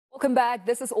Welcome back.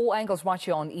 This is All Angles right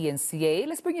here on ENCA.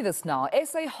 Let's bring you this now.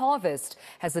 SA Harvest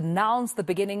has announced the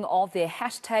beginning of their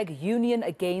 #Union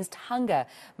Against Hunger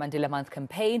Mandela Month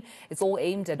Campaign. It's all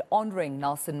aimed at honouring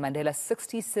Nelson Mandela's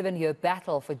 67-year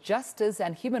battle for justice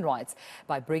and human rights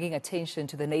by bringing attention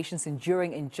to the nation's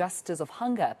enduring injustice of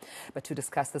hunger. But to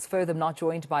discuss this further, I'm now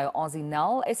joined by Ozzy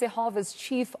Nell, SA Harvest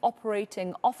Chief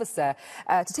Operating Officer,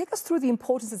 to take us through the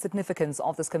importance and significance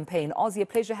of this campaign. Ozzy, a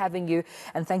pleasure having you,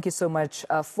 and thank you so much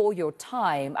for your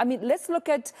time. I mean, let's look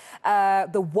at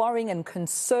the worrying and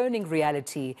concerning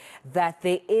reality that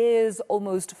there is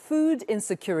almost food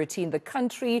insecurity in the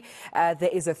country. There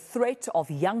is a threat of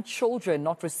young children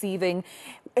not receiving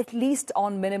at least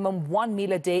on minimum one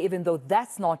meal a day, even though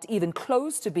that's not even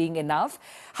close to being enough.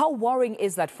 How worrying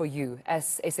is that for you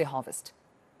as SA Harvest?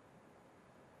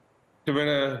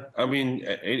 I mean,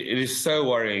 it is so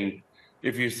worrying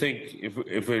if you think,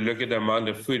 if we look at the amount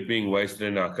of food being wasted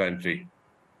in our country.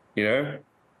 You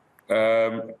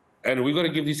know, and we've got to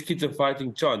give these kids a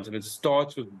fighting chance, and it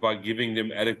starts by giving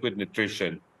them adequate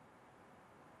nutrition.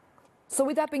 So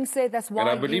with that being said, that's why and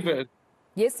I believe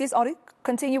Yes, Ozzy,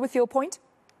 continue with your point.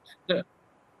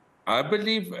 I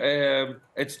believe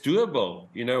it's doable.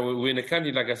 You know, we're in a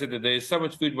country, like I said, that there is so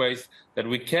much food waste that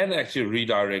we can actually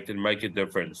redirect and make a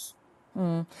difference.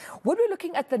 When we're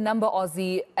looking at the number,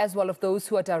 Ozzy, as well of those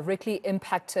who are directly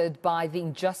impacted by the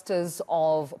injustice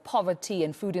of poverty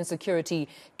and food insecurity,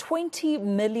 20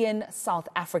 million South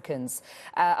Africans,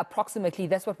 approximately,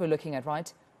 that's what we're looking at,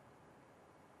 right?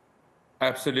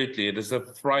 Absolutely. It is a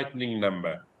frightening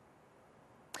number.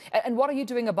 And what are you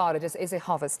doing about it as a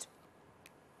Harvest?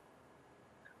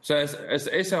 So as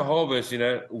SA Harvest, you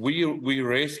know, we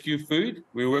rescue food.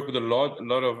 We work with a lot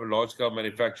of large-scale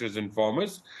manufacturers and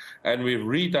farmers, and we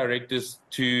redirect this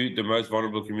to the most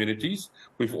vulnerable communities.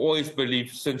 We've always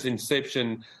believed since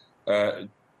inception,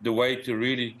 the way to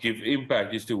really give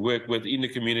impact is to work within the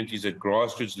communities at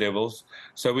grassroots levels.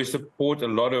 So we support a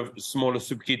lot of smaller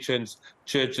soup kitchens,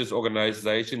 churches,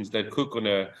 organizations that cook on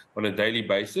a daily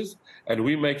basis. And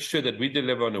we make sure that we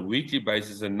deliver on a weekly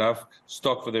basis enough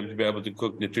stock for them to be able to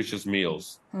cook nutritious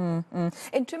meals.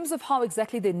 In terms of how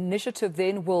exactly the initiative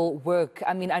then will work,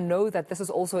 I mean, I know that this is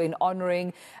also in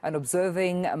honouring and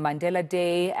observing Mandela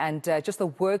Day and just the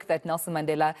work that Nelson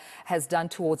Mandela has done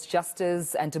towards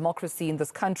justice and democracy in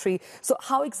this country. So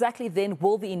how exactly then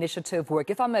will the initiative work?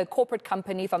 If I'm a corporate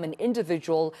company, if I'm an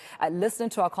individual listening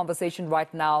to our conversation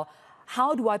right now,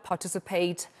 how do I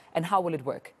participate and how will it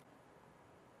work?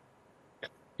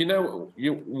 You know,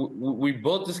 we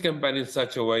built this campaign in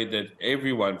such a way that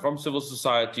everyone, from civil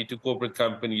society to corporate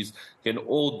companies, can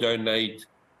all donate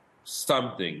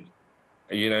something,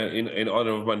 you know, in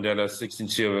honor of Mandela's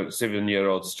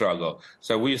 67-year-old struggle.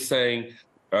 So we're saying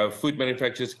food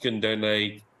manufacturers can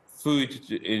donate food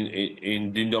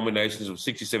in denominations of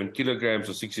 67 kilograms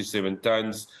or 67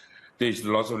 tons. There's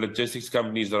lots of logistics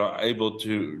companies that are able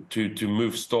to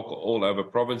move stock all over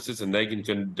provinces, and they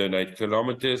can donate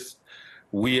kilometers.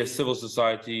 We as civil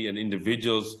society and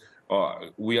individuals,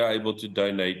 we are able to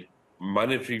donate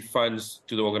monetary funds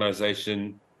to the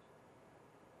organization.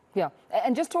 Yeah,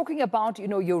 and just talking about, you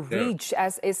know, your reach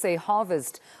as SA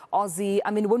Harvest, Ozzy,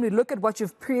 I mean, when we look at what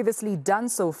you've previously done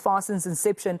so far since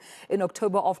inception in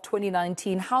October of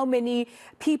 2019, how many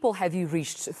people have you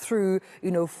reached through,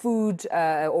 you know, food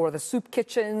or the soup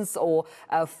kitchens or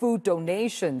food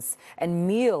donations and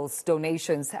meals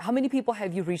donations? How many people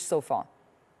have you reached so far?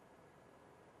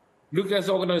 Look, as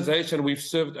an organization, we've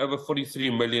served over 43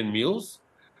 million meals,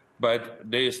 but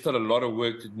there is still a lot of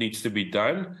work that needs to be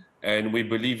done. And we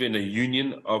believe in a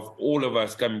union of all of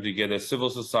us coming together, civil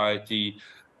society,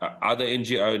 other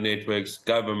NGO networks,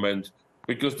 government,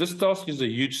 because this task is a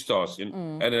huge task.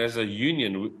 And as a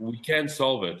union, we can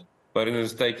solve it, but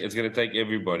it's going to take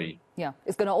everybody. Yeah,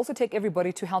 it's going to also take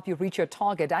everybody to help you reach your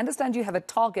target. I understand you have a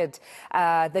target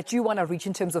that you want to reach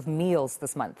in terms of meals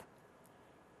this month.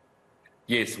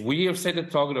 Yes, we have set a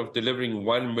target of delivering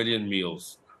 1 million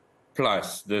meals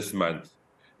plus this month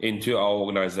into our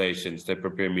organizations that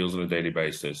prepare meals on a daily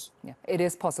basis. Yeah, it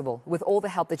is possible with all the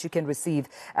help that you can receive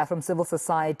from civil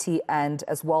society and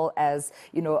as well as,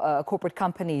 you know, corporate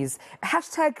companies.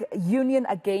 #Union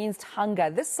Against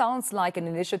Hunger. This sounds like an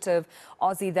initiative,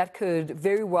 Ozzy, that could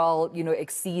very well, you know,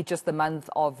 exceed just the month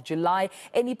of July.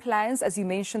 Any plans? As you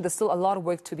mentioned, there's still a lot of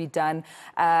work to be done,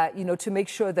 you know, to make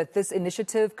sure that this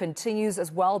initiative continues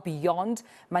as well beyond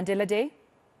Mandela Day?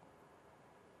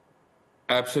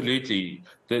 Absolutely.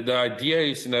 The idea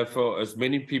is, you know, for as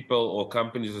many people or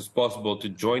companies as possible to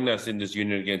join us in this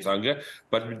Union Against Hunger,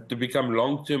 but to become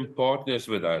long-term partners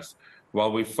with us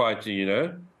while we fight, you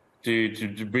know,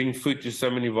 to bring food to so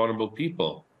many vulnerable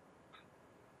people.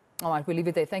 All right, we'll leave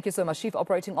it there. Thank you so much. Chief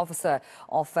Operating Officer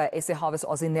of SA Harvest,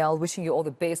 Ozzy Nel, wishing you all the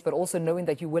best, but also knowing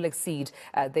that you will exceed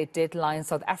their deadline.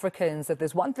 South Africans, if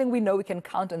there's one thing we know we can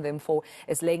count on them for,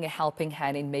 is laying a helping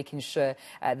hand in making sure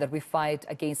that we fight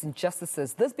against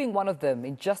injustices. This being one of them,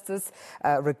 injustice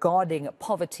regarding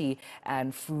poverty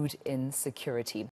and food insecurity.